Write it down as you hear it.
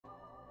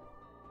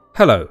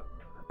Hello,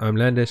 I'm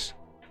Landis,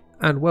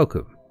 and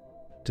welcome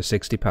to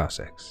 60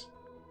 Parsecs.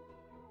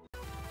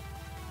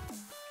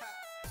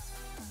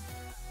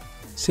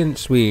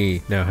 Since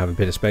we now have a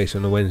bit of space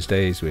on the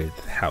Wednesdays with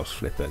House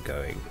Flipper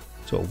going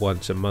sort of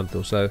once a month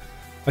or so,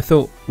 I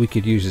thought we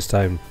could use this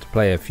time to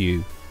play a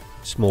few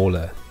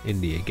smaller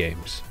indie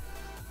games.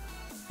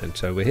 And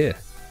so we're here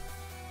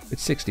with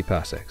 60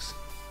 Parsecs,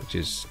 which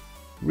is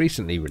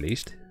recently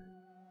released.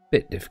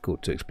 Bit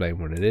difficult to explain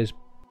what it is,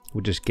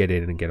 we'll just get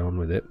in and get on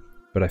with it.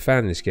 But I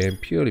found this game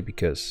purely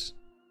because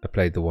I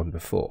played the one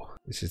before.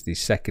 This is the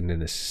second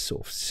in a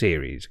sort of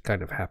series, it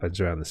kind of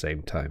happens around the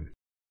same time.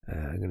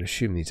 I'm going to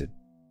assume these are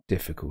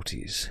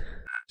difficulties.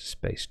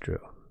 Space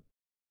drill.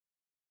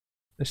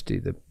 Let's do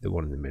the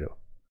one in the middle.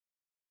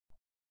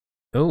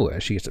 Oh,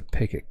 actually gets to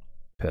pick a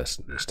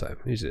person this time.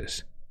 Who's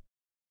this?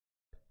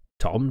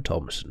 Tom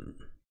Thompson.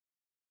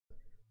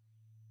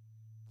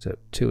 So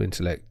 2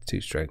 intellect, 2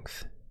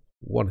 strength,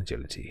 1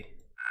 agility.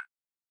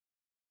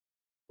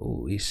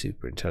 Oh, he's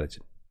super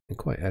intelligent and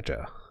quite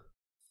agile.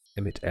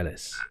 Emmett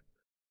Ellis.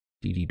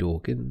 Dee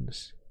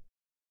Dawkins.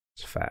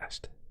 It's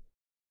fast.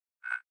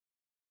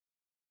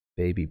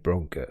 Baby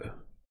Bronco.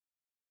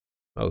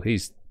 Oh,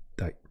 he's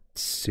like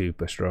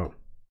super strong.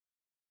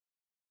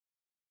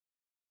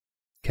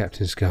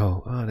 Captain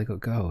Skull. Oh, they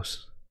got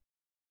goals.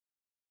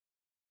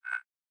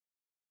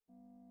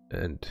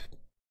 And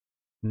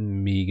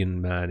Megan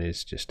Man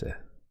is just a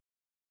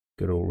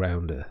good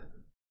all-rounder.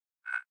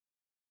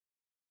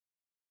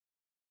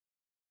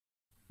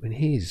 I mean,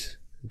 he's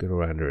a good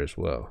all-rounder as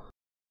well.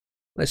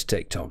 Let's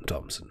take Tom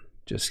Thompson,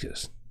 just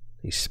because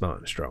he's smart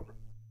and strong.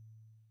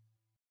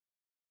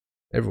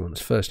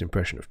 Everyone's first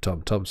impression of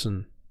Tom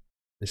Thompson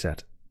is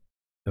that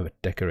of a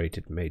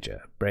decorated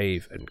major,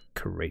 brave and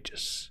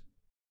courageous.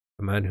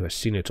 A man who has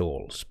seen it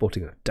all,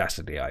 sporting a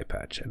dastardly eye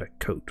patch and a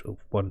coat of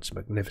once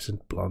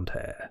magnificent blonde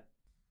hair.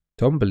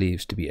 Tom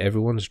believes to be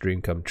everyone's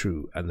dream come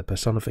true and the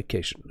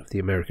personification of the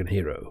American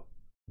hero.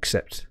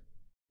 Except,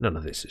 none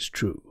of this is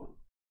true.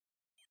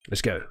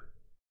 Let's go.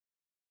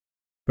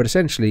 But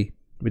essentially,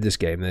 with this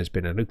game, there's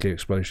been a nuclear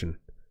explosion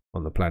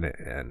on the planet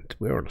and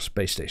we're on a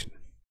space station.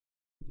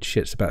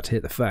 Shit's about to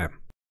hit the fan.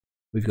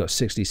 We've got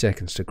 60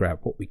 seconds to grab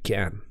what we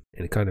can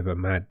in a kind of a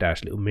mad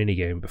dash little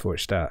minigame before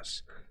it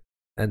starts.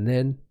 And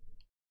then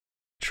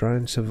try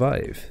and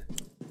survive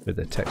with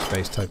a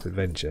text-based type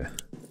adventure.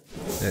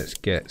 Let's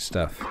get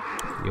stuff.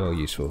 You're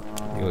useful.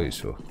 You're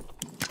useful.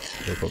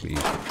 You're probably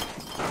useful.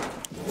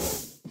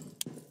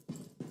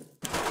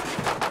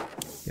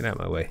 Get out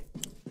of my way.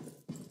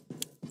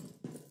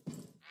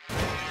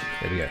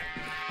 There we go.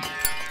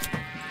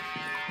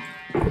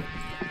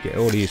 Get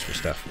all the useful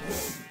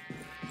stuff.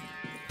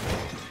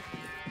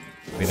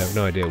 I mean, I have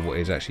no idea what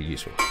is actually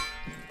useful.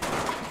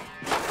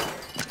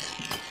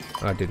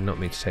 I did not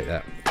mean to take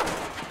that.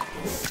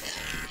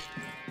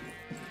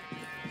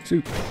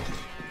 Soup.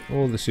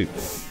 All the soup.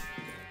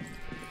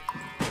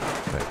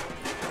 Right.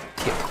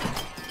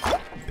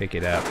 Pick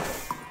it up.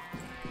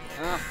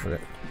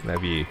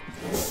 Whatever you.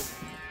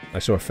 I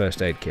saw a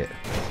first aid kit.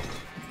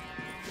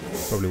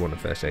 Probably want a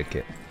first aid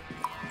kit.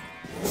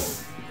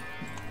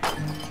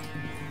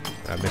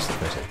 I missed the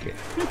first aid kit.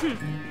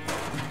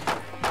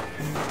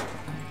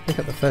 Pick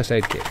up the first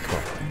aid kit, come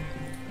on.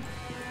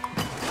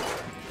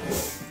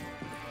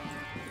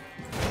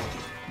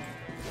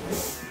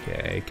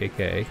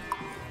 Okay.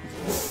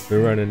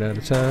 We're running out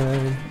of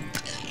time.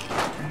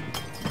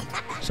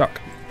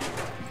 Sock.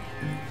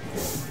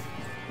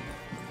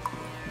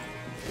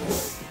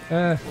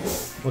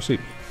 More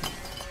soup.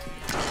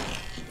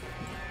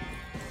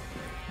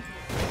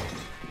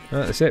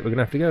 That's it, we're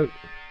gonna have to go.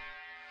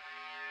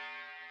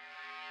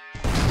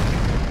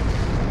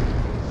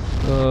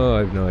 Oh, I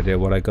have no idea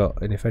what I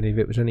got and if any of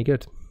it was any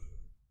good.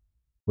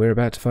 We're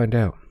about to find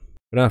out.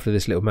 But after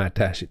this little mad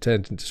dash, it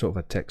turns into sort of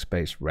a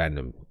text-based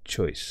random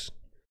choice.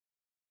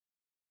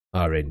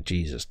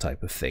 RNGesus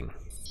type of thing.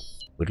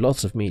 With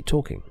lots of me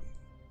talking.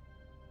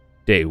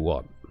 Day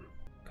 1.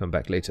 Come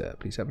back later.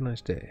 Please have a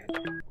nice day.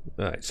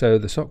 Alright, so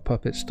the sock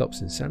puppet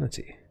stops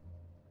insanity.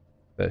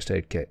 First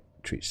aid kit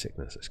treats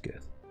sickness, that's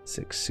good.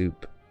 6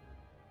 soup.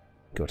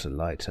 Got a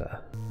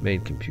lighter.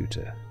 Main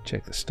computer.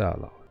 Check the star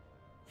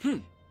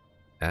log.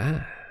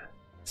 Ah,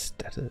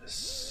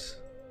 status.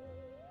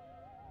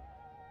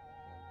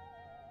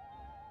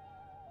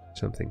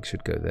 Something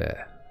should go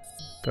there.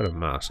 Got a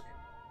mask.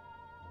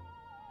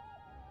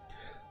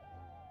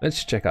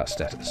 Let's check our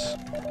status.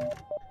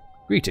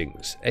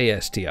 Greetings,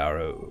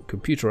 ASTRO,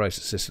 computerized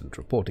assistant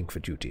reporting for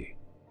duty.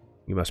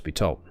 You must be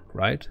Tom,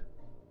 right?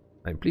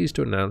 I'm pleased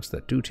to announce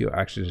that due to your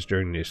actions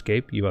during the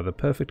escape, you are the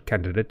perfect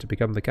candidate to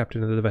become the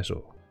captain of the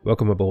vessel.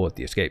 Welcome aboard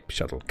the escape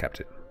shuttle,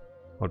 Captain.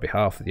 On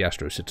behalf of the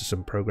Astro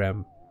Citizen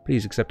program,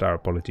 please accept our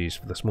apologies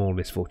for the small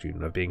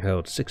misfortune of being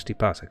hurled 60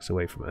 parsecs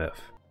away from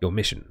Earth. Your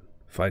mission: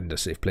 find a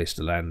safe place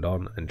to land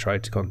on and try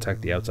to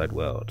contact the outside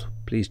world.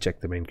 Please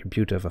check the main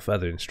computer for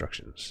further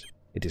instructions.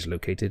 It is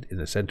located in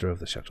the center of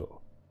the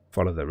shuttle.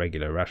 Follow the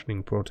regular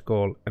rationing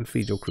protocol and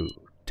feed your crew.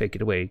 Take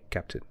it away,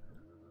 Captain.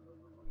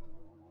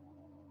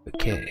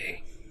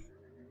 Okay.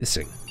 This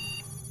thing.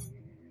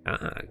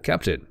 Ah,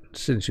 Captain,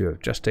 since you have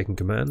just taken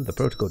command, the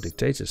protocol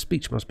dictates a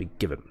speech must be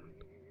given.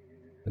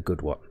 A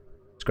good one.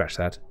 Scratch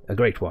that. A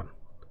great one.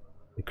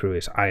 The crew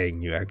is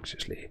eyeing you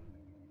anxiously.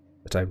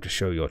 The time to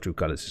show your true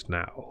colours is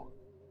now.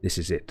 This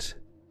is it.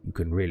 You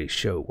can really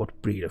show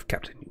what breed of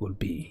captain you will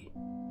be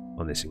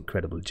on this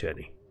incredible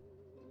journey.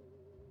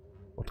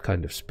 What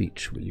kind of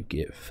speech will you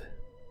give?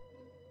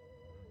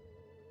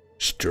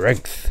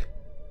 Strength!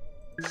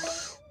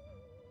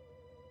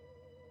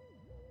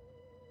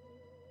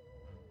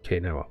 Okay,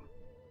 now what?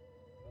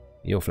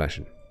 You're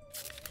flashing.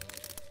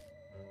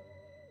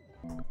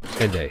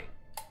 End day.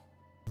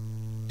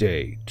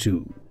 Day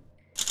 2.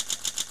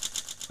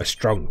 A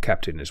strong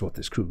captain is what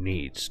this crew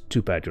needs.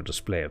 Too bad your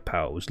display of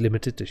power was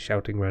limited to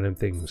shouting random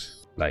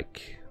things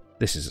like,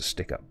 "This is a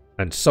stick-up,"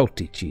 and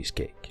 "salty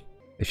cheesecake."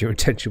 If your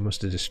intention was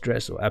to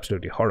distress or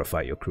absolutely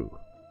horrify your crew,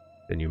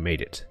 then you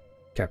made it.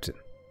 Captain,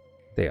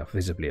 they are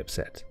visibly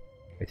upset.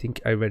 I think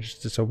I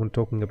registered someone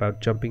talking about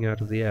jumping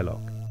out of the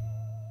airlock.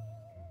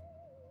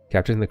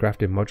 Captain, the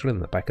crafting module in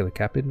the back of the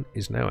cabin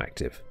is now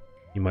active.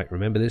 You might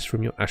remember this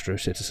from your Astro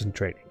Citizen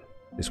training.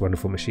 This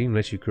wonderful machine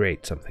lets you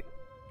create something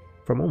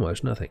from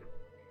almost nothing.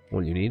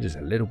 All you need is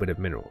a little bit of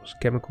minerals,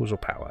 chemicals or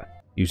power.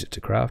 Use it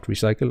to craft,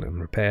 recycle and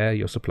repair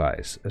your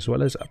supplies, as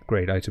well as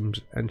upgrade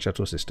items and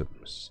shuttle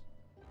systems.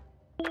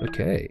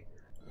 Okay.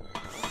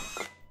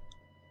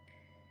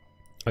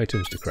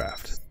 Items to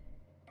craft.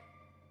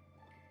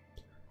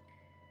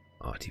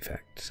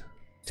 Artifact.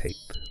 Tape.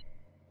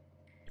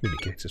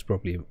 Communicator's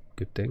probably a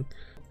good thing.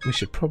 We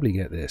should probably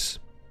get this.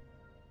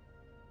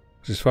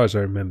 Because as far as I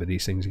remember,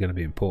 these things are going to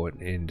be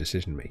important in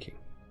decision making.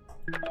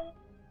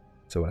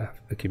 So we'll have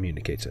a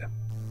communicator.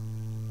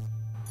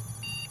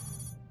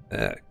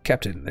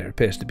 Captain, there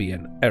appears to be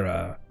an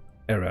error.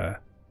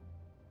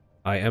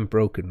 I am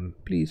broken.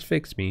 Please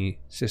fix me.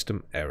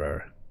 System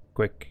error.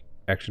 Quick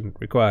action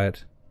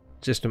required.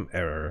 System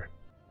error.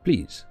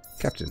 Please,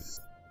 Captain,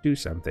 do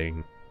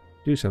something.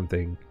 Do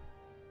something.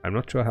 I'm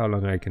not sure how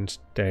long I can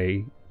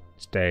stay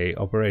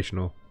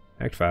operational.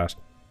 Act fast.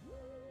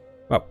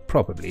 Well,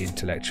 probably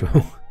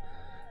intellectual.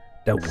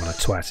 Don't want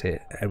to twat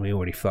it, and we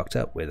already fucked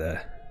up with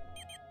a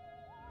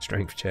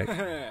strength check.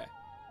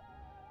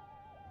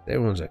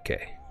 Everyone's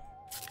okay.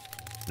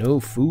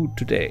 No food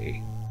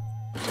today.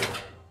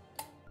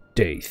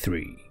 Day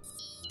 3.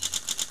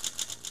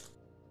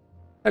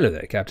 Hello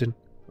there, Captain.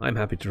 I'm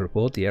happy to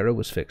report the error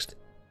was fixed.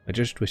 I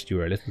just wished you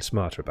were a little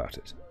smarter about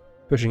it.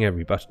 Pushing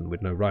every button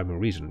with no rhyme or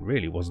reason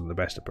really wasn't the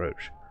best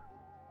approach.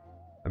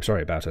 I'm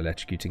sorry about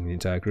electrocuting the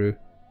entire crew.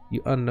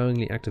 You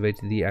unknowingly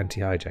activated the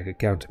anti-hijacker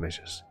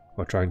countermeasures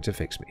while trying to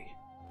fix me.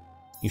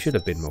 You should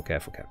have been more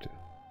careful, Captain.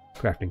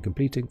 Crafting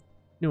completing.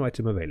 New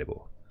item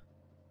available.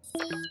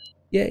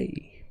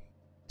 Yay!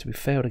 So we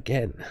failed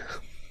again.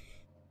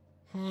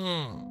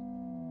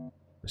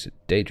 It's a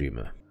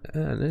daydreamer.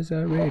 And there's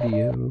our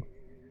radio.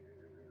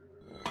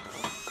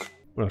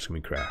 What else can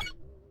we craft?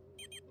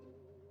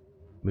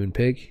 Moon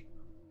pig.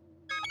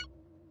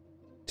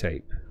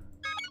 Tape.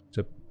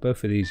 So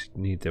both of these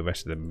need the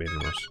rest of the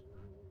minerals.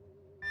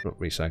 Not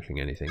recycling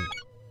anything.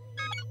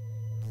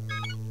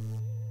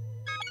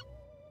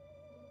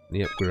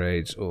 The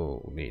upgrades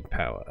all need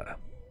power.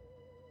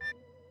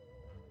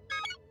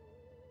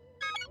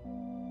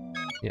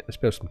 Yeah, let's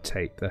build some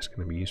tape. That's going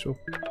to be useful.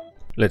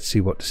 Let's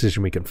see what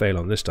decision we can fail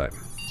on this time.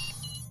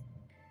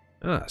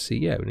 Ah, see,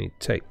 yeah, we need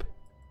tape.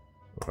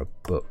 Or a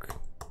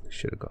book.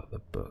 Should have got the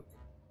book.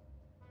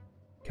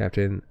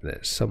 Captain,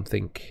 there's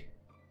something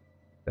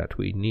that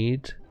we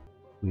need.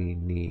 We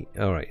need...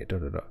 Alright,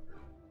 yeah,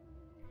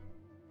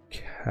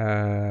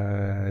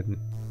 Can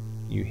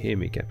you hear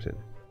me, Captain?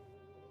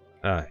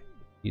 Ah,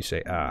 you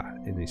say ah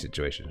in these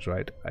situations,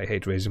 right? I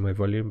hate raising my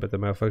volume, but the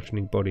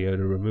malfunctioning body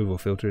odor removal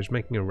filter is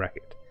making a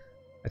racket.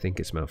 I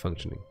think it's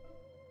malfunctioning.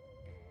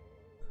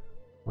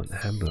 Want the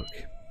handbook?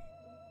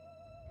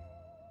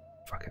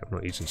 Fuck it, I'm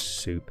not using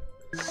soup.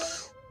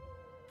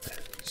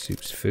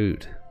 Soup's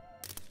food.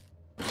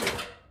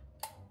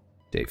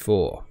 Day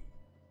 4.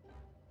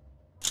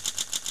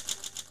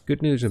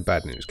 Good news and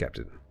bad news,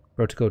 Captain.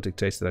 Protocol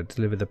dictates that I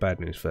deliver the bad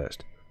news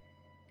first.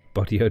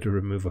 Body odor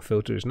removal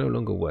filter is no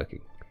longer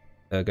working.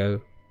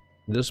 Ergo,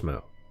 the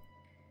smell.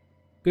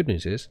 Good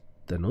news is,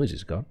 the noise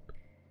is gone.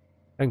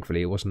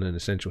 Thankfully, it wasn't an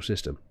essential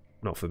system.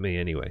 Not for me,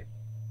 anyway.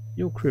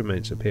 Your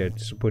crewmates appeared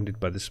disappointed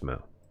by the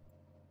smell.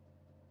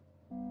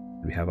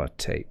 We have our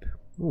tape.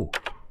 Ooh.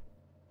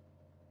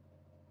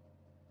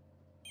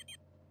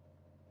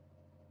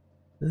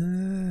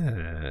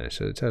 Ah,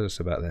 so it tells us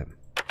about them.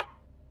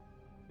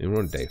 And we're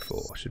on day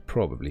 4. Should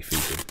probably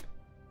feed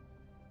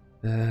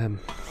them.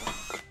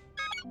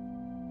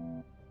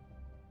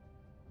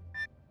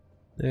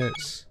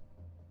 Let's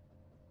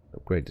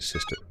upgrade the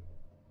system.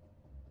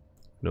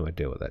 No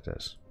idea what that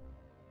does.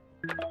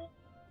 But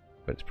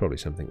it's probably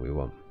something we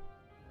want.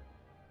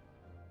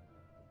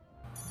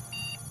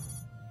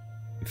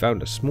 We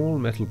found a small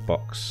metal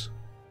box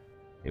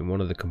in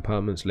one of the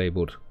compartments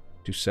labelled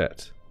 "to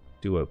set,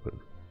 to open."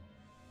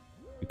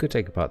 We could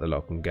take apart the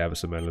lock and gather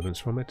some elements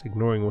from it,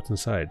 ignoring what's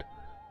inside.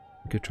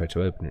 We could try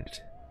to open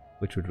it.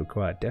 which would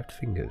require deft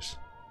fingers.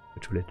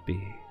 Which will it be?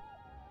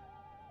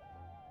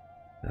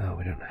 Oh,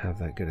 we don't have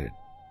that good at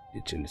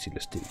agility.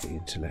 Let's do the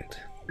intellect.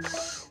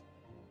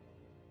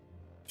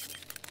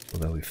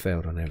 Although we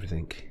failed on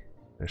everything.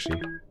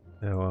 Actually,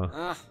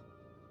 so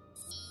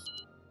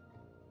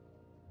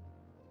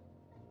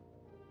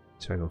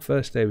hang on,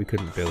 first day we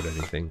couldn't build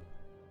anything.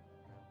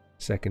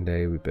 Second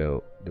day we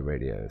built the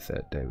radio,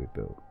 third day we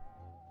built.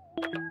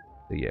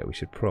 So yeah, we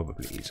should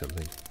probably eat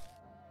something.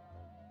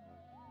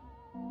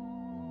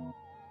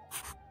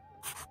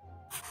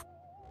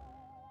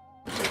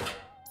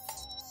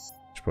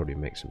 Should probably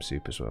make some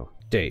soup as well.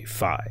 Day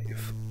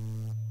 5.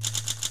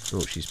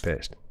 Oh, she's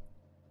pissed.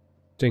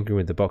 Tinkering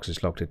with the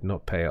boxes locked did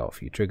not pay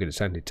off. You triggered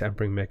its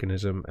anti-tampering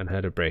mechanism and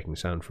heard a breaking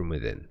sound from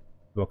within.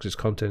 The box's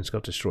contents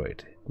got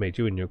destroyed. It made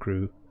you and your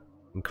crew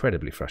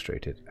incredibly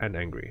frustrated and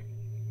angry.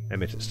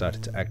 Emmett has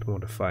started to act more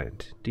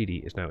defiant. Dee Dee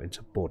is now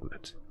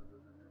insubordinate.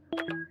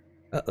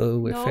 Uh-oh,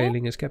 we're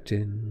failing as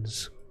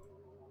captains.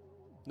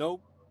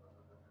 Nope.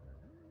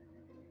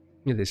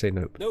 Yeah, they say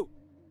nope. No.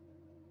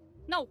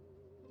 No.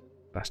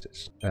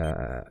 Bastards.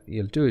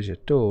 You'll do as you're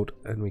told,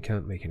 and we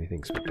can't make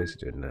anything, so we're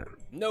basically doing that.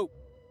 Nope.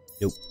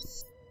 Nope.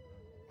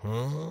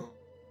 Huh?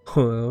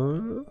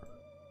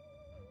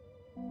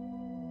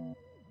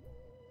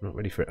 Not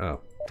ready for it. Oh.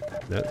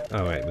 No?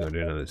 Oh wait, we're going to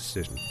do another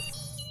decision.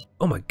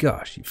 Oh my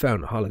gosh, you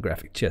found a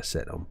holographic chess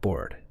set on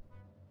board.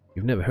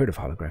 You've never heard of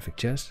holographic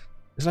chess?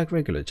 It's like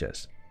regular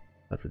chess,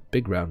 but with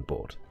big round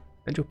board.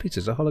 And your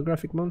pieces are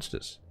holographic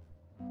monsters.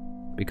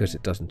 Because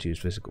it doesn't use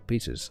physical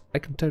pieces, I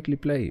can totally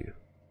play you.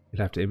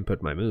 You'll have to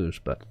input my moves,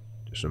 but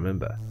just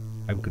remember,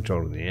 I'm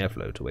controlling the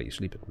airflow to where you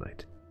sleep at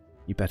night.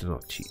 You better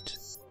not cheat,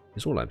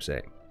 is all I'm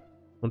saying.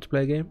 Want to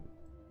play a game?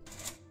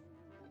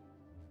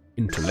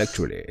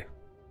 Intellectually,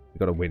 you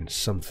gotta win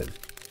something.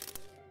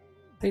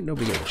 Ain't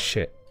nobody getting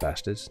shit,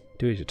 bastards.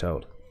 Do as you're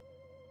told.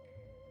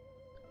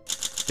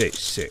 Day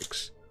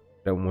 6.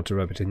 Don't want to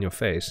rub it in your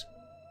face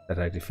that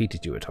I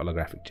defeated you at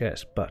holographic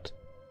chess, but...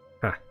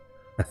 Ha!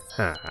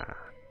 Ha ha!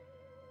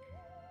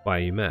 Why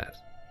are you mad?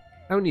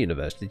 How in the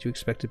universe did you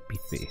expect to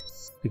beat me?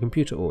 The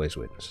computer always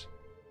wins.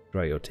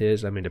 Dry your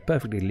tears, I made a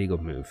perfectly legal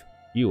move.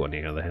 You, on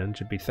the other hand,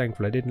 should be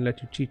thankful I didn't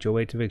let you cheat your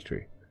way to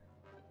victory.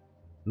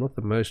 I'm not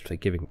the most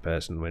forgiving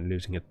person when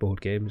losing at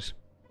board games.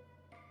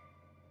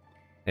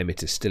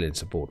 Emmett is still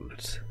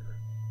insubordinate.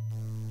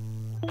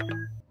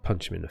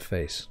 Punch him in the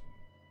face.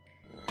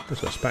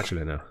 Let's got a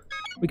spatula now.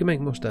 We can make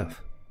more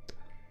stuff.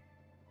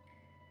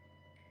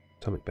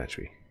 Atomic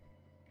battery.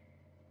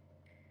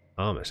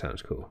 Armor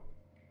sounds cool.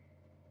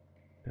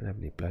 Don't have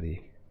any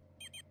bloody...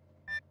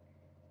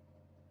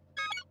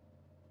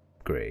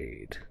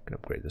 Upgrade. Can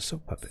upgrade the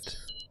sock puppet.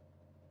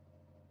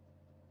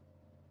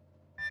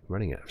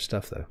 Running out of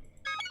stuff though.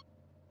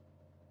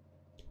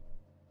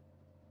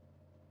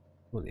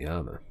 Want the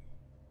armor.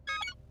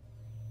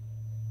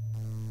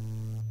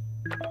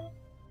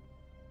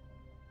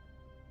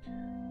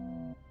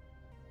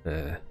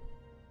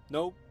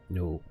 Nope.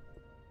 No.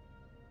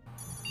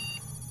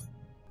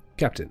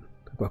 Captain,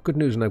 I've got good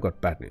news and I've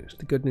got bad news.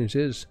 The good news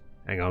is...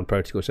 Hang on,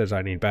 Protocol says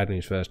I need bad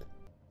news first.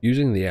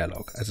 Using the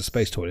airlock as a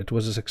space toilet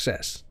was a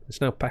success.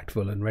 It's now packed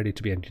full and ready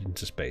to be emptied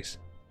into space.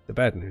 The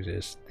bad news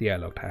is, the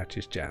airlock hatch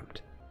is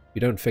jammed. If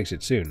you don't fix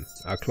it soon,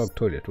 our clogged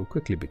toilet will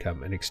quickly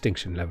become an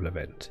extinction level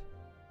event.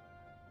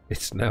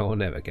 It's now or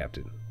never,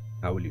 Captain.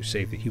 How will you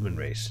save the human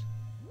race?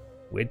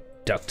 With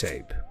duct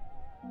tape.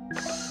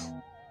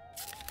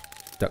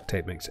 Duct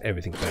tape makes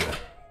everything better.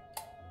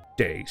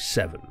 Day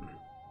 7.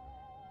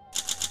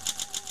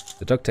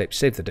 The duct tape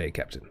saved the day,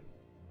 Captain.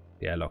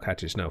 The airlock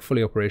hatch is now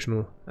fully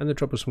operational, and the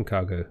troublesome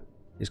cargo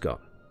is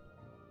gone.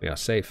 We are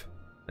safe.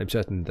 I'm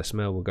certain the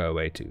smell will go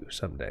away too,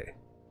 someday.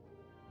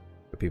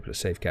 The people are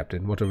safe,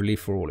 Captain. What a relief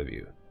for all of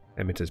you.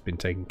 Emmett has been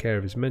taking care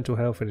of his mental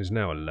health and is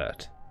now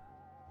alert.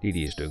 Dee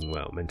Dee is doing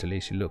well. Mentally,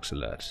 she looks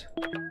alert.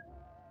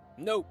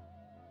 No.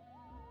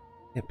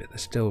 Yeah, but they're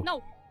still...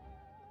 No.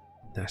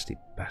 Nasty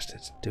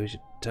bastards. Do as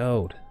you're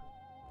told.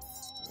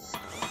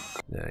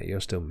 Nah,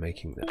 you're still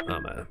making the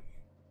armor.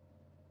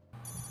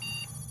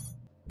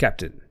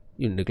 Captain,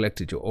 you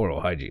neglected your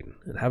oral hygiene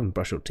and haven't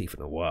brushed your teeth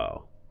in a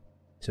while.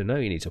 So now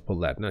you need to pull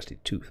that nasty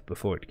tooth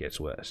before it gets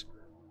worse.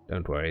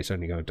 Don't worry, it's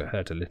only going to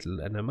hurt a little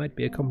and there might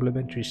be a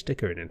complimentary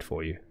sticker in it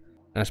for you.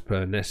 As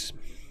per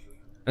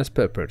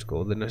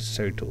protocol, the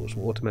necessary tools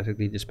were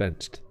automatically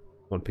dispensed.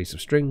 1 piece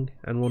of string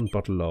and 1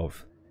 bottle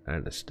of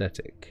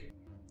anesthetic.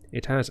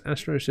 It has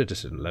Astro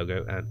Citizen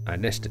logo and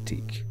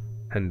anesthetic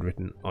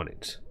handwritten on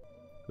it.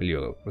 Will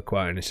you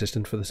require an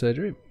assistant for the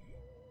surgery?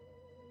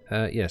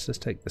 Yes, let's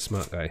take the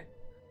smart guy.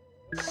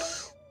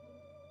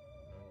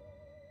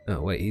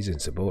 Oh wait, he's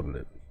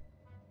insubordinate.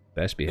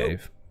 Best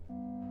behave.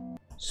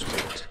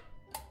 Sweet.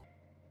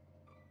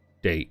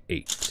 Day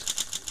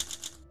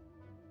 8.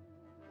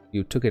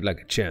 You took it like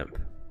a champ.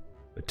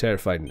 But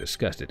terrified and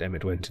disgusted,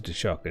 Emmett went into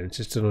shock and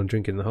insisted on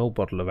drinking the whole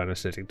bottle of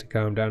anesthetic to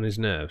calm down his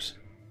nerves.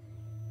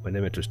 When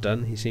Emmett was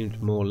done, he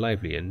seemed more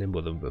lively and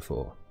nimble than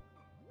before.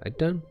 I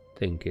don't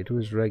think it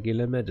was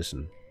regular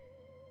medicine.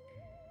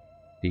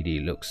 Dee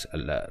Dee looks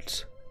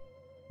alert.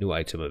 New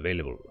item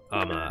available.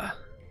 Armor.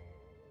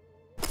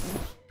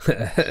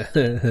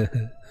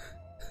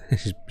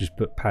 just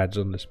put pads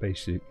on the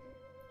spacesuit.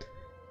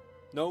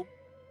 Nope.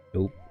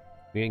 Nope.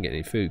 We ain't getting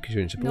any food because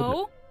you're in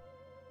support.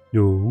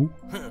 No.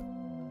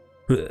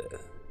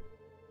 No.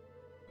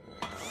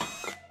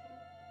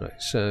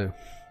 Right, so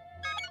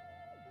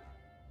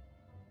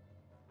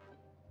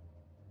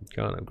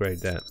can't upgrade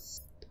that.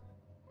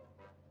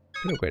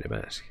 Can upgrade a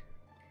mask.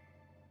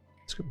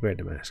 Let's upgrade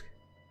the mask.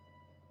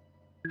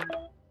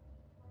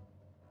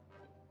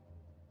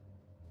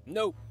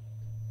 Nope.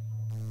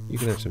 You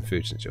can have some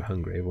food since you're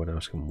hungry. Everyone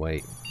else can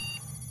wait.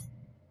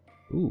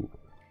 Ooh.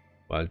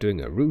 While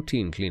doing a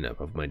routine cleanup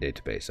of my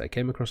database, I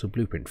came across a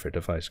blueprint for a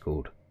device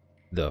called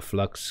the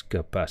Flux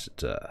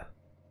Capacitor.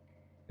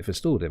 If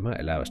installed, it might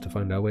allow us to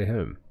find our way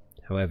home.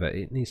 However,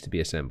 it needs to be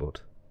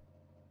assembled.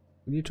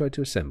 Will you try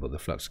to assemble the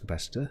Flux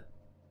Capacitor?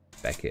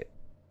 Beckett.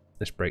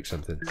 Let's break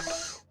something.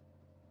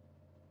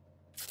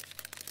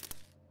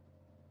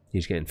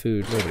 He's getting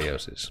food, nobody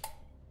else is.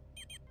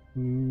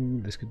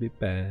 This could be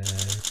bad.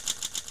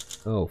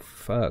 Oh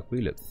fuck,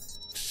 we look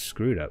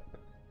screwed up.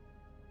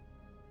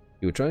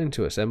 You were trying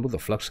to assemble the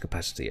flux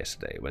capacitor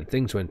yesterday when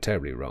things went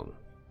terribly wrong.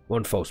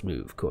 One false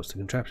move caused the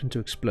contraption to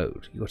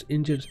explode. You got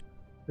injured,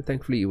 but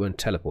thankfully you weren't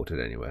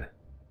teleported anywhere.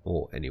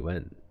 Or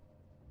anywhen.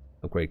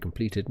 Upgrade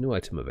completed, new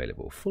item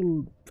available.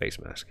 Full face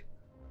mask.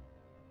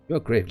 You are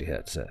gravely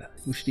hurt, sir.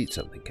 You should eat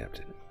something,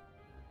 Captain.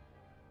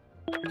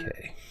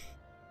 Okay.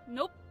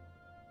 Nope.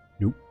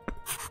 Nope.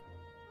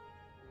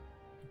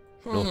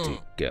 Naughty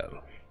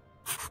girl.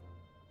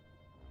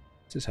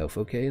 Is his health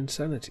okay and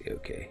sanity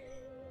okay?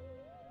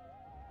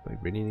 I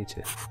really need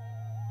to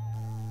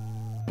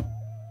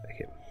make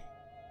him.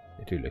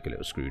 They do look a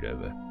little screwed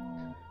over.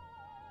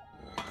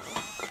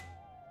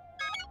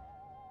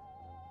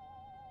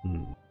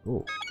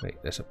 Oh, wait,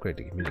 let's upgrade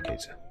the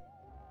communicator.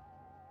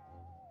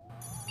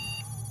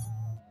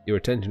 Your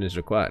attention is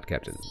required,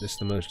 Captain. This is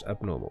the most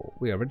abnormal.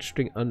 We are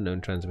registering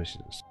unknown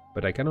transmissions,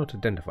 but I cannot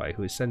identify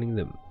who is sending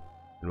them,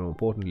 and more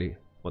importantly,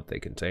 what they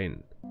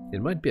contain.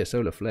 It might be a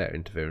solar flare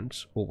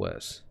interference, or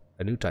worse,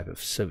 a new type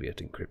of Soviet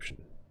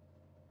encryption.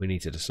 We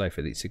need to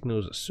decipher these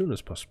signals as soon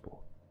as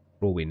possible.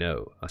 For all we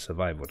know, our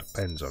survival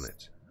depends on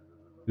it.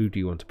 Who do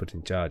you want to put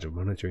in charge of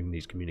monitoring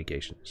these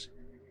communications?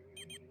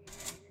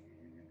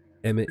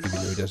 Emmett, even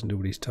though he doesn't do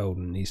what he's told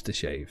and needs to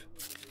shave.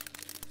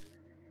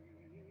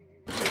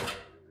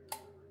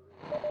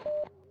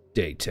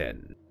 Day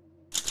 10.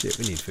 Shit,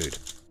 we need food.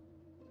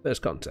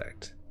 First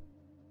contact.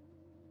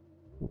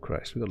 Oh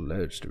Christ, we've got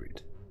loads to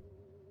read.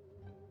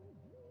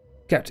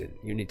 Captain,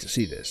 you need to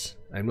see this.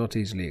 I'm not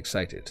easily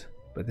excited,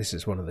 but this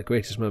is one of the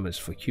greatest moments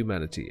for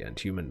humanity and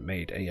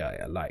human-made AI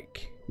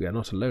alike. We are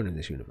not alone in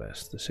this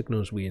universe. The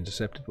signals we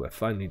intercepted were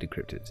finally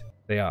decrypted.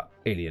 They are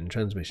alien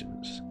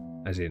transmissions,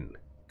 as in,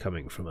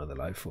 coming from other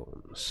life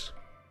forms.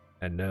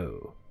 And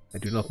no, I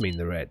do not mean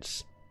the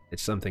Reds.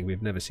 It's something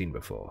we've never seen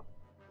before.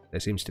 There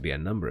seems to be a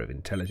number of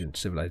intelligent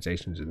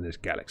civilizations in this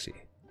galaxy.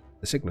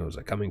 The signals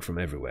are coming from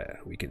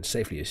everywhere. We can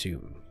safely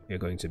assume we are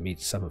going to meet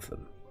some of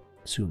them,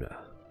 sooner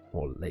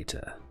or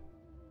later.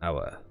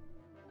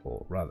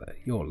 Or rather,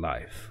 your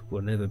life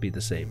will never be the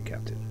same,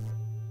 Captain.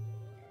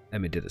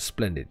 Emmett did a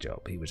splendid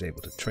job. He was able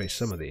to trace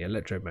some of the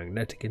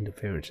electromagnetic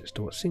interferences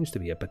to what seems to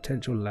be a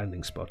potential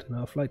landing spot in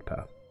our flight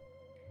path.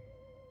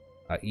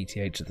 Our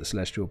ETH of the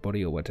celestial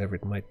body, or whatever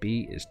it might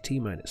be, is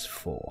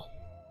T-4.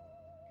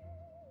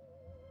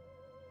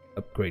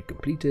 Upgrade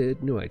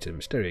completed, new item,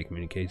 stereo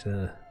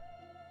communicator.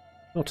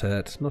 Not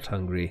hurt, not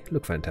hungry,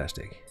 look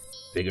fantastic.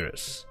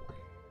 Vigorous.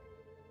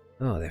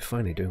 Oh, they're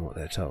finally doing what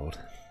they're told.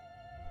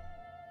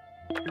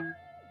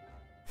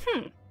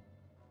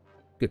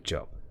 Good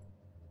job.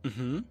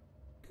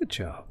 Good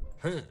job.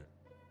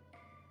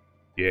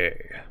 Yeah.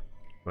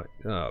 Right,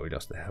 oh, we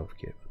lost the health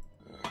kit.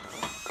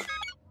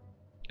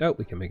 Oh,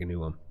 we can make a new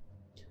one.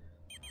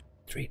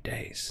 3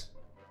 days.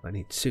 I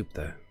need soup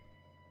though.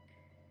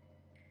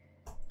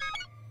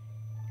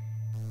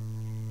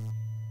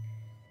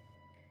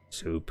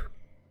 Soup.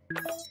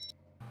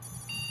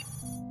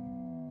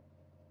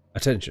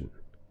 Attention.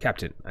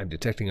 Captain, I'm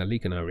detecting a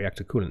leak in our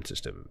reactor coolant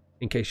system.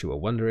 In case you were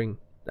wondering,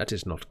 that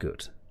is not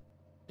good.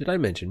 Did I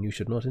mention you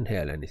should not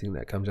inhale anything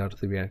that comes out of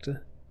the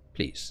reactor?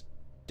 Please,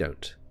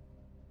 don't.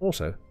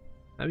 Also,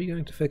 how are you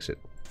going to fix it?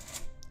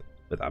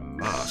 With a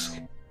mask.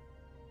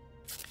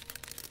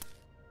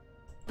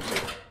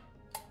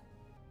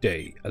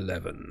 Day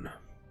 11.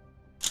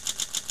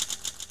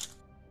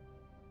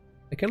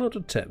 I cannot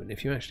determine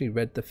if you actually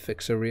read the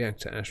Fix a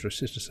Reactor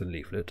Astrocitizen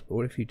leaflet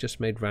or if you just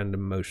made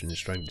random motions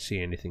trying to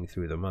see anything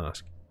through the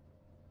mask.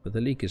 But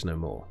the leak is no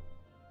more.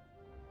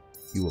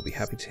 You will be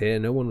happy to hear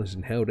no one has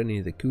inhaled any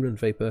of the coolant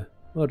vapor.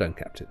 Well done,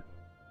 Captain.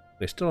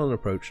 We're still on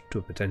approach to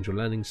a potential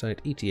landing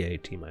site, ETA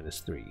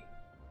T-3.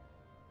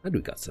 And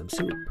we got some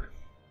soup.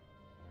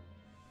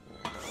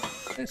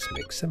 Let's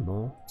make some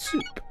more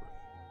soup.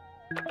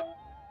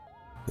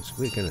 Because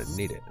we're gonna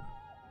need it.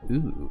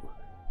 Ooh.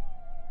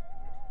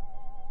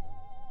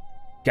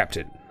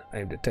 Captain, I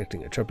am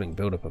detecting a troubling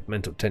buildup of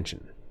mental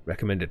tension.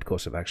 Recommended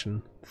course of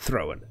action,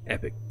 throw an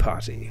epic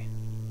party.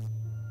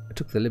 I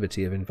took the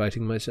liberty of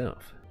inviting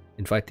myself.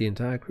 Invite the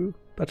entire crew?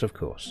 But of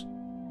course.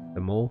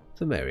 The more,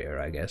 the merrier,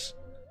 I guess.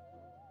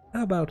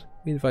 How about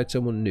we invite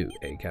someone new,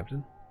 eh,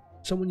 Captain?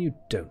 Someone you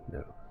don't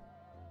know.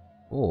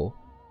 Or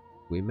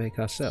we make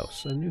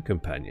ourselves a new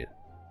companion.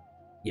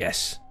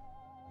 Yes!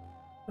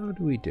 How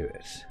do we do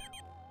it?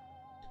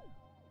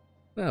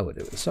 Well, we'll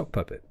do it with a sock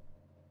puppet.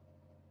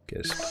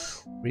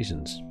 Because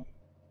reasons.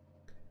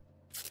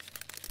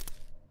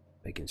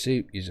 Making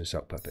soup using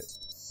sock puppet.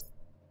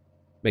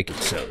 Make it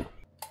so.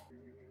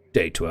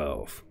 Day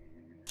 12.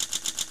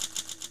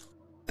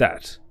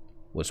 That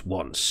was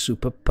one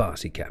super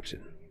party,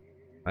 Captain.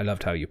 I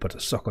loved how you put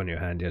a sock on your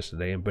hand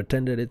yesterday and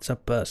pretended it's a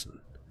person.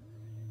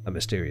 A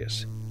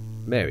mysterious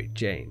Mary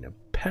Jane.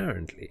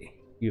 Apparently,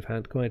 you've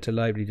had quite a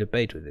lively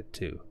debate with it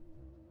too.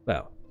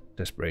 Well,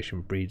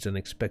 desperation breeds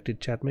unexpected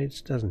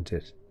chatmates, doesn't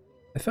it?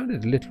 I found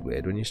it a little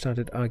weird when you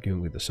started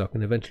arguing with the sock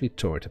and eventually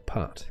tore it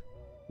apart.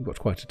 You've got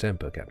quite a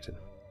temper, Captain.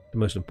 The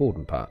most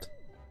important part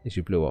is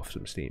you blew off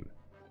some steam.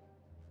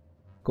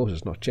 Course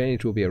has not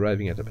changed. We'll be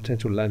arriving at a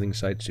potential landing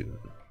site soon.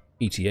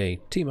 ETA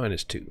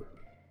T-2.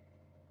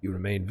 You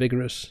remain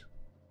vigorous.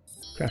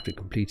 Crafted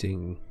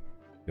completing.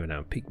 You're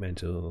now peak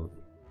mental.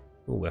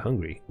 Oh, we're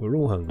hungry. We're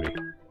all hungry.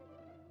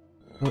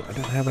 Oh, I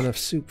don't have enough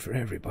soup for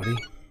everybody.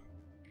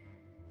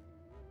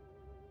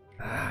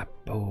 Ah,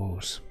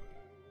 balls.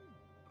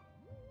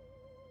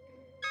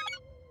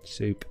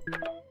 Soup.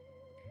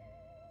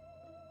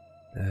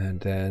 And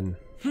then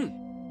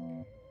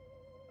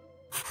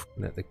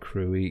let the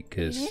crew eat,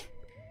 because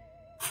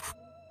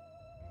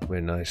we're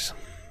nice.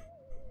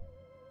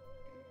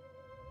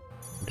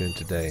 I'm doing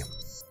today.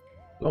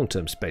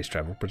 Long-term space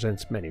travel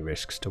presents many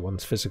risks to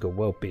one's physical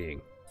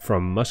well-being,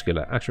 from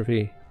muscular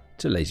atrophy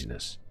to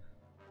laziness,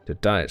 to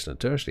diets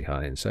notoriously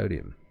high in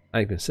sodium.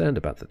 I'm concerned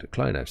about the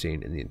decline I've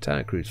seen in the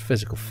entire crew's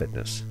physical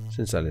fitness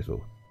since our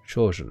little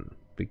Shorjan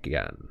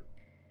began.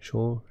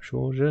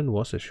 Shorjan?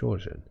 What's a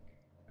Shorjan?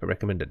 I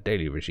recommend a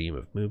daily regime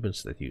of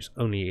movements that use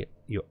only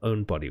your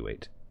own body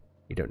weight.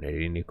 You don't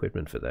need any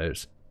equipment for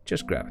those,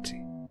 just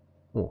gravity.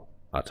 Or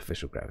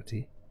artificial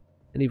gravity.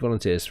 Any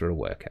volunteers for a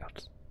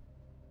workout?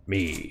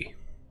 Me.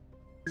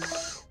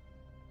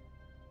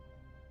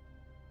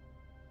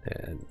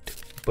 And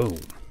boom.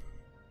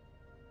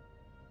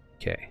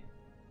 Okay.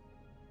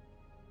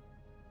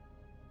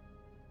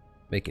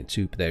 Making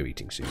soup, they're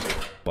eating soup.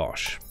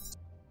 Bosh.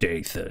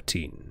 Day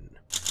 13.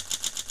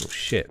 Oh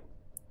shit.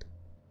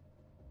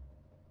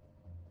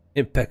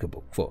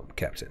 Impeccable form,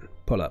 Captain.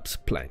 Pull-ups,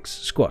 planks,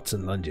 squats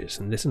and lunges.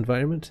 In this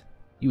environment,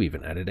 you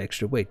even added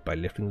extra weight by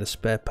lifting the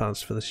spare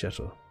parts for the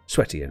shuttle.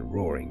 Sweaty and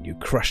roaring, you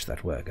crushed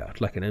that workout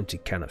like an empty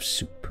can of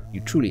soup.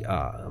 You truly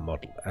are a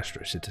model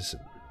astro-citizen.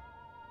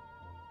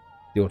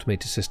 The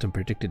automated system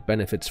predicted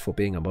benefits for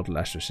being a model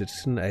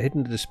astro-citizen. A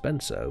hidden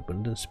dispenser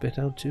opened and spit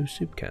out 2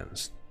 soup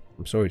cans.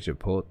 I'm sorry to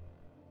report,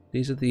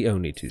 these are the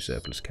only 2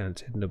 surplus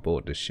cans hidden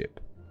aboard this ship.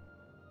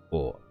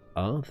 Or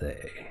are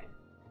they?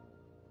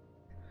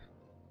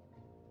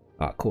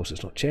 Our course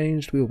has not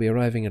changed. We will be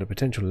arriving at a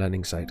potential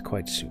landing site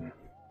quite soon.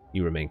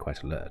 You remain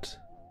quite alert.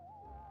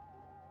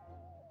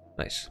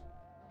 Nice.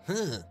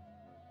 Eat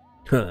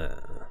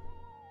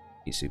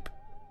soup.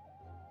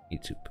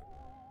 Eat soup.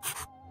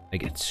 I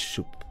get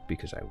soup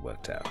because I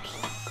worked out.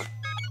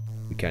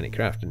 We can't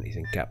craft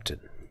anything, Captain.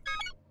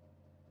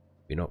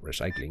 We're not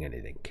recycling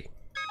anything,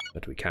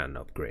 but we can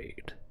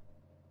upgrade.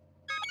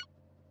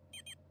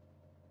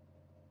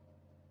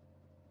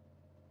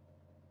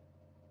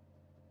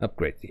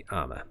 Upgrade the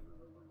armor.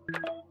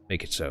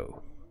 Make it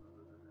so.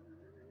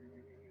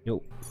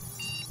 Nope.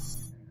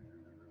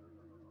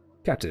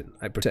 Captain,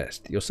 I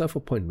protest. Your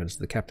self-appointment as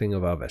the captain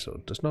of our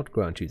vessel does not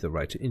grant you the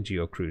right to injure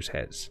your crew's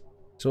heads.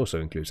 This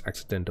also includes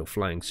accidental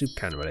flying soup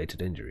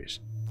can-related injuries.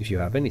 If you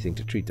have anything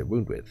to treat the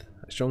wound with,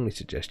 I strongly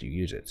suggest you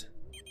use it.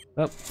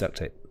 Oh, duct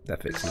tape.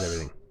 That fixes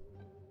everything.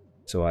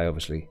 So I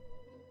obviously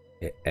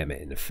hit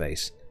Emmett in the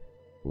face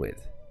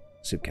with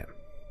soup can.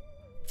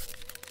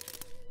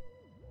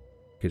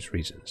 Good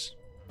reasons.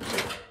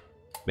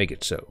 Make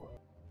it so.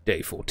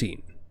 Day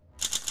 14.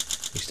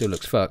 He still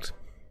looks fucked.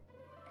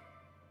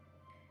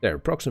 There are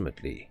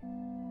approximately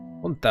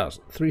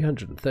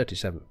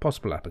 1,337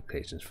 possible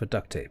applications for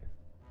duct tape.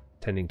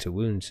 Tending to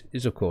wounds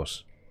is, of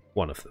course,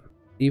 one of them.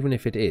 Even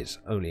if it is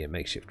only a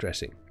makeshift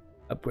dressing.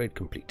 Upgrade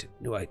completed.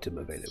 New item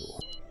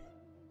available.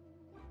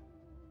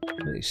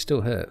 Well, he's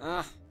still hurt.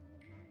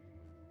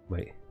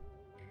 Wait.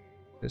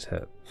 It's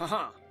hurt.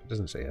 It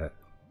doesn't say hurt.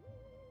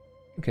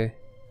 Okay.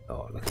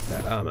 Oh, look at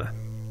that armor.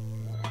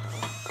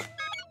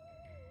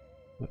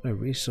 Got no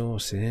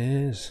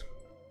resources.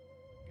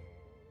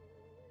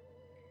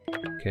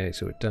 Okay,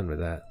 so we're done with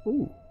that.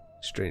 Ooh,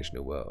 strange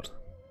new world.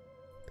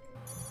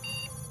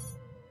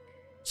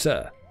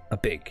 Sir, a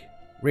big,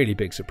 really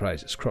big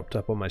surprise has cropped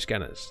up on my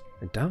scanners.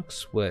 A dark,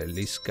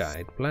 swirly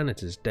skied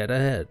planet is dead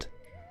ahead.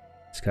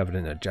 It's covered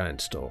in a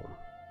giant storm,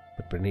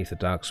 but beneath the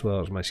dark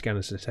swirls my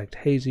scanners detect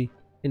hazy,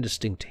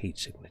 indistinct heat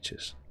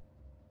signatures,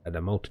 and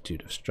a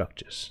multitude of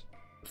structures.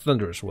 The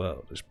thunderous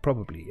world is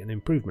probably an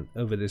improvement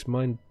over this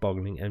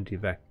mind-boggling empty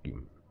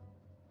vacuum.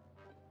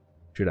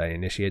 Should I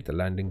initiate the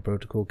landing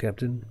protocol,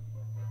 Captain?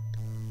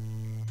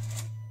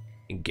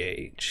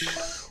 Engage.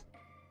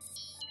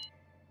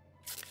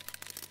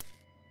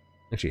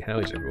 Actually, how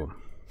is everyone?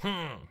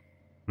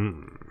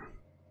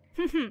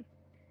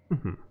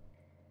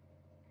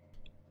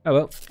 Oh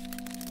well,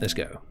 let's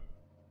go.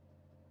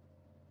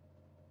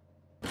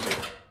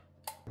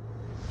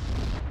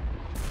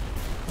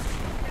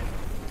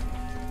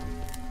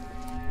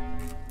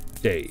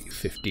 Day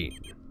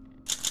 15.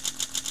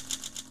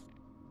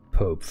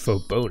 For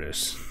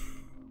bonus.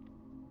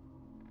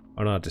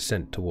 On our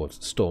descent towards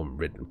the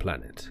storm-ridden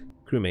planet,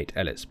 crewmate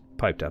Ellis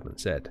piped up and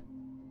said,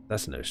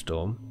 "That's no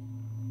storm.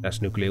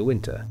 That's nuclear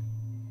winter."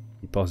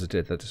 He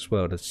posited that this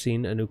world has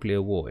seen a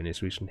nuclear war in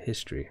its recent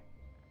history,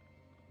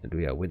 and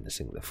we are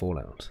witnessing the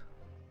fallout.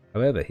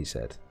 However, he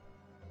said,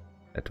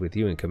 that with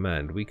you in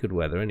command, we could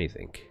weather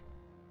anything.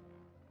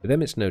 With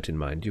Emmett's note in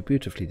mind, you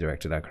beautifully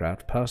directed our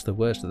craft past the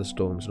worst of the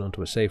storms and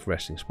onto a safe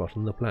resting spot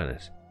on the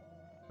planet.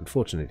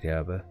 Unfortunately,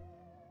 however,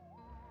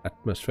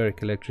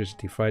 atmospheric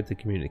electricity fried the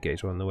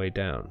communicator on the way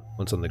down.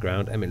 Once on the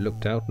ground, Emmett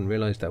looked out and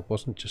realized that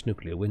wasn't just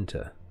nuclear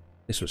winter.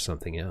 This was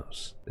something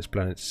else. This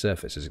planet's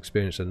surface has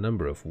experienced a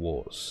number of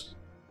wars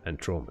and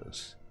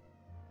traumas.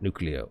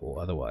 Nuclear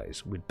or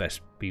otherwise, we'd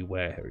best be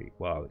wary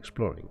while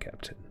exploring,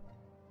 Captain.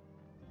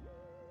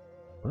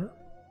 What?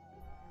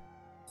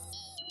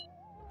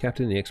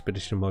 Captain, the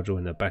expedition module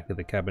in the back of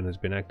the cabin has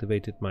been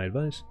activated. My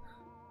advice?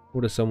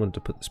 Order someone to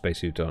put the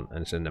spacesuit on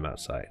and send them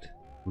outside.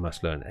 We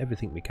must learn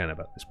everything we can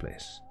about this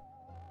place.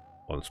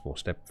 One small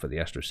step for the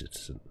Astro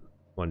Citizen,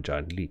 one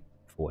giant leap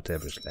for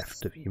whatever's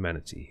left of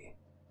humanity.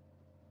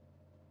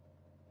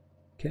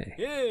 Okay.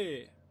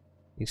 Yeah.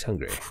 He's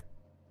hungry.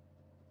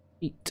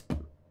 Eat.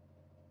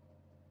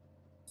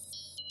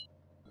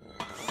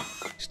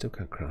 Still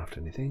can't craft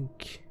anything.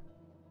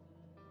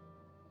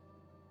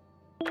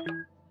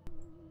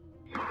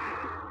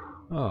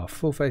 Oh,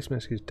 full face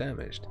mask is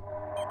damaged.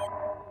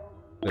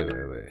 Wait.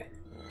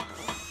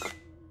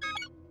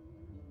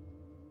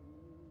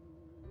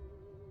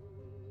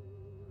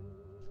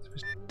 If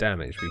it's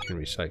damaged, we can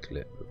recycle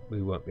it, but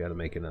we won't be able to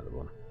make another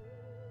one.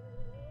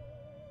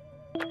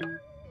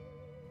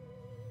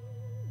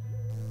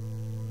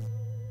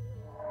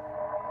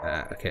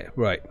 Okay,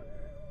 right.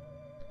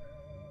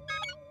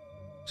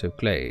 So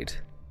Glade,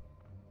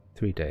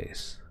 3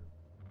 days.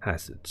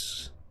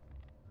 Hazards.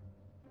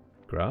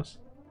 Grass?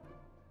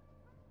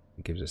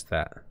 It gives us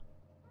that.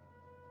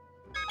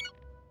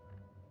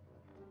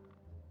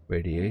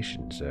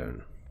 Radiation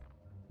zone.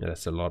 Yeah,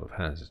 that's a lot of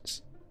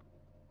hazards.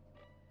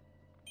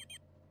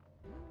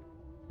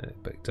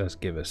 But it does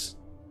give us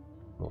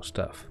more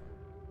stuff.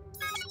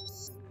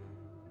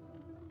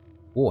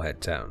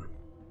 Warhead Town.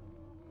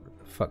 What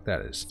the fuck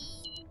that is?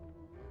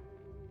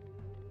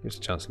 Gives a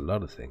chance a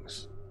lot of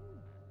things.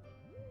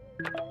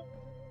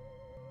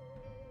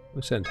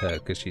 We'll send her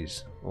because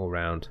she's all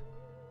round.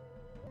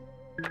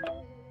 We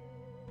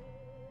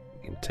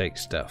can take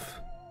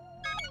stuff.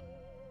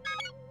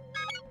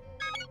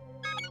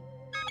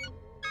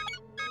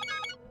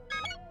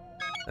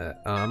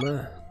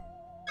 Armor.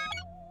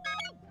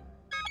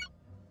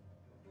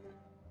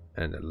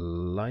 And a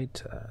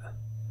lighter.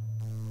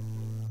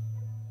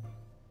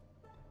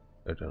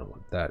 I don't know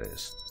what that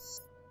is.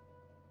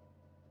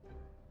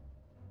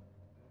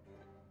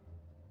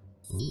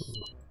 Ooh,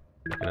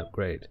 I can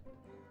upgrade.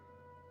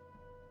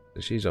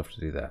 So she's off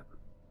to do that.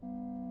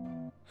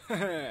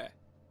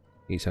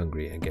 He's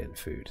hungry and getting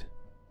food.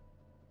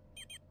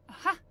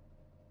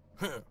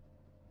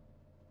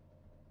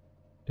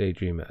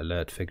 Daydreamer,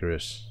 alert,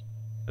 vigorous,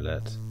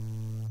 alert.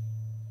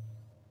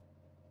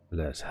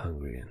 Alert,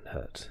 hungry and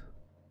hurt.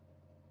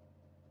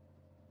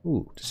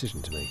 Ooh,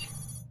 decision to make.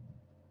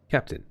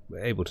 Captain,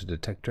 we're able to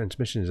detect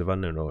transmissions of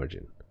unknown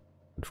origin.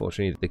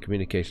 Unfortunately, the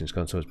communications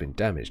console has been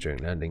damaged during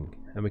landing,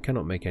 and we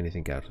cannot make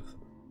anything out of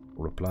them,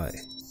 or reply,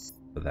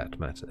 for that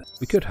matter.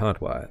 We could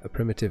hardwire a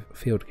primitive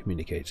field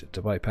communicator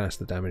to bypass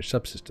the damaged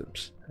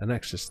subsystems, and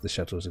access the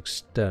shuttle's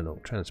external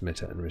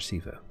transmitter and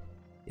receiver.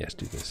 Yes,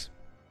 do this.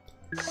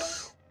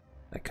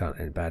 That can't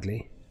end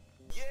badly.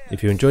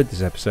 If you enjoyed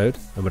this episode,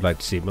 and would like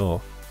to see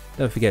more,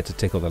 don't forget to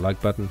tickle the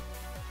like button,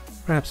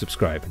 perhaps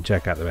subscribe and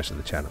check out the rest of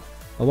the channel.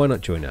 Or why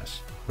not join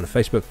us on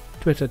Facebook,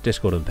 Twitter,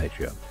 Discord and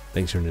Patreon.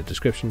 Links are in the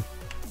description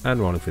and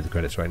rolling through the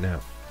credits right now.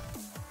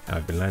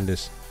 I've been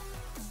Landis.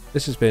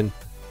 This has been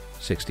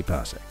 60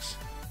 Parsecs.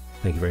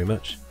 Thank you very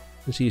much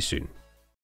and see you soon.